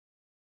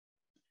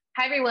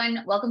Hi,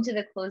 everyone. Welcome to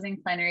the closing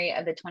plenary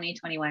of the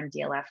 2021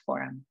 DLF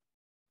Forum.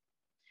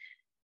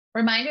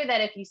 Reminder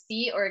that if you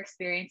see or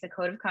experience a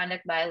code of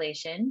conduct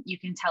violation, you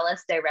can tell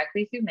us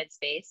directly through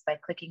Midspace by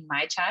clicking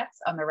My Chats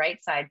on the right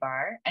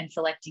sidebar and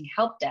selecting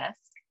Help Desk,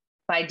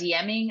 by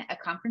DMing a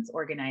conference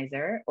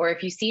organizer, or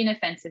if you see an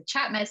offensive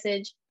chat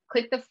message,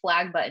 click the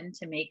flag button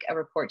to make a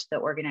report to the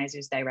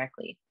organizers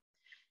directly.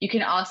 You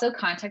can also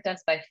contact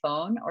us by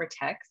phone or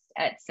text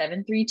at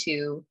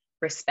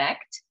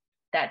 732-RESPECT.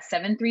 That's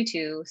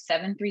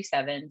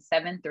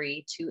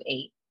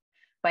 732-737-7328,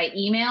 by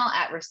email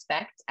at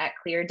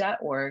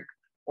respect@clir.org,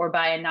 or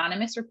by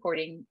anonymous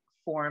reporting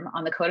form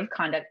on the Code of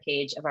Conduct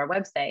page of our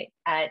website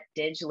at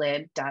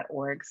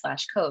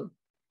diglib.org/code.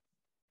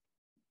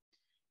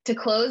 To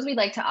close, we'd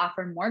like to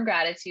offer more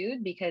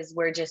gratitude because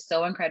we're just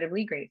so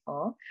incredibly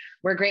grateful.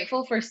 We're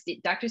grateful for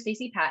Dr.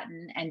 Stacey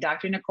Patton and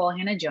Dr. Nicole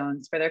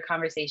Hannah-Jones for their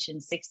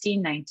conversations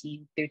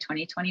 1619 through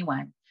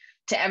 2021.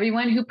 To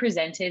everyone who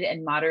presented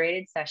and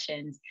moderated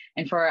sessions,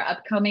 and for our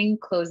upcoming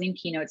closing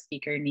keynote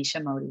speaker,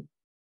 Nisha Modi.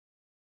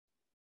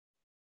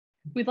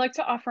 We'd like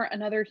to offer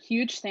another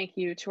huge thank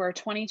you to our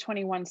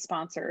 2021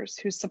 sponsors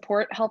whose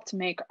support helped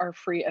make our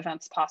free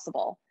events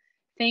possible.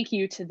 Thank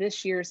you to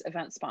this year's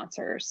event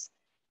sponsors: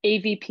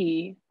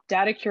 AVP,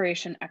 Data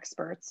Curation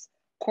Experts,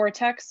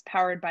 Cortex,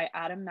 powered by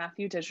Adam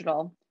Matthew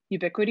Digital,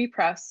 Ubiquity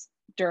Press,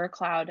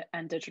 DuraCloud,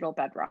 and Digital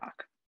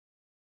Bedrock.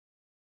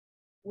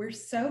 We're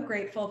so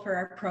grateful for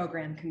our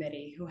program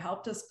committee who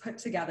helped us put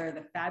together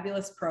the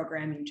fabulous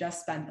program you just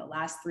spent the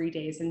last 3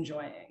 days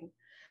enjoying.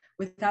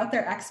 Without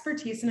their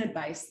expertise and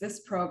advice,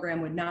 this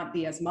program would not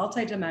be as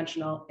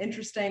multidimensional,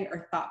 interesting,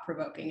 or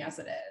thought-provoking as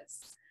it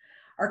is.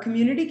 Our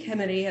community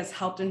committee has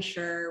helped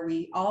ensure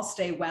we all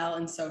stay well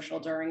and social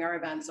during our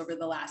events over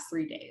the last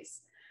 3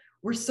 days.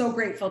 We're so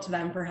grateful to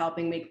them for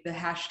helping make the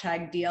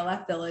hashtag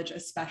DLF Village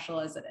as special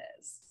as it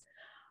is.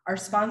 Our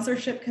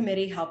sponsorship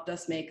committee helped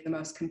us make the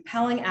most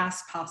compelling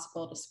ask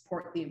possible to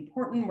support the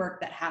important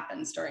work that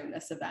happens during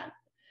this event.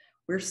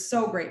 We're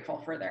so grateful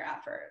for their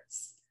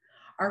efforts.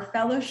 Our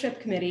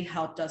fellowship committee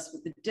helped us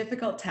with the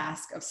difficult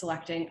task of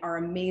selecting our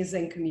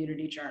amazing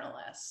community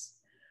journalists.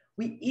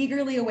 We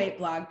eagerly await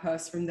blog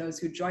posts from those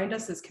who joined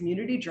us as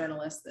community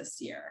journalists this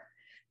year.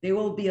 They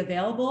will be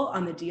available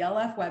on the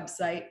DLF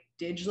website,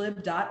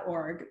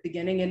 diglib.org,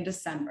 beginning in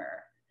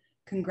December.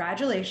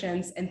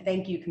 Congratulations and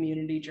thank you,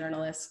 community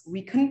journalists.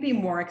 We couldn't be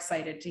more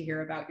excited to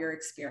hear about your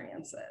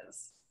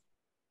experiences.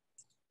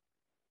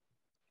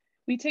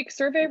 We take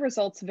survey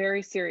results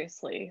very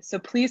seriously, so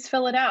please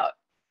fill it out.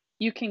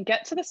 You can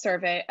get to the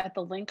survey at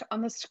the link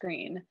on the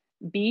screen,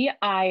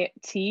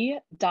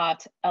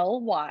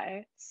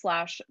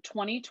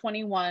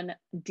 bit.ly/2021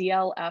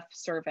 DLF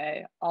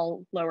survey,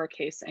 all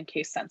lowercase and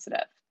case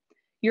sensitive.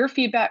 Your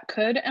feedback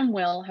could and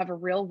will have a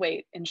real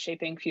weight in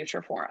shaping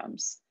future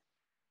forums.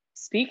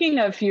 Speaking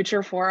of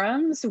future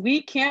forums,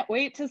 we can't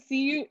wait to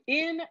see you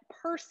in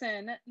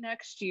person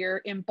next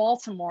year in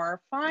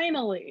Baltimore,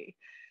 finally.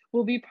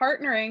 We'll be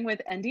partnering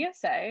with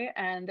NDSA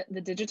and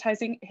the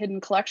Digitizing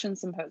Hidden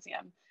Collections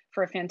Symposium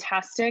for a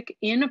fantastic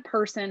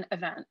in-person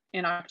event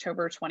in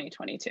October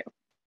 2022.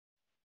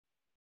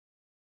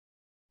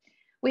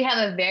 We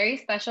have a very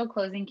special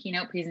closing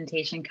keynote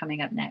presentation coming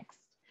up next.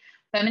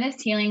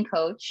 Feminist healing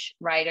coach,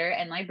 writer,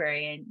 and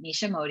librarian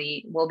Nisha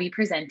Modi will be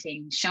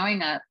presenting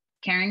Showing Up,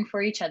 Caring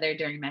for Each Other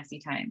During Messy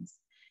Times.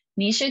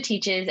 Nisha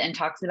teaches and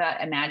talks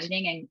about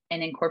imagining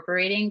and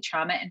incorporating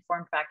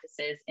trauma-informed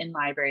practices in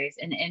libraries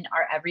and in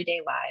our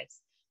everyday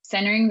lives,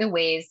 centering the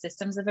ways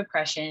systems of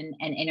oppression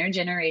and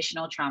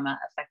intergenerational trauma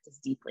affect us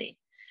deeply.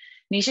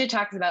 Nisha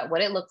talks about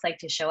what it looks like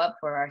to show up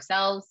for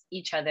ourselves,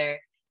 each other,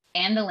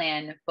 and the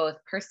land,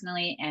 both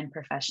personally and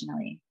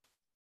professionally.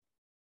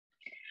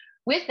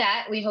 With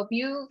that, we hope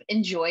you've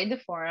enjoyed the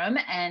forum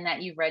and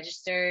that you've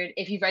registered.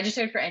 If you've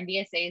registered for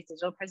NDSA's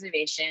digital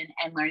preservation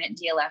and Learn at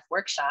DLF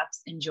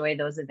workshops, enjoy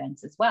those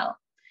events as well.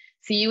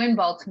 See you in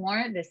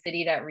Baltimore, the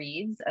city that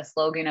reads, a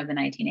slogan of the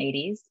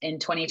 1980s, in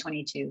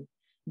 2022.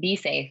 Be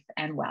safe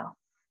and well.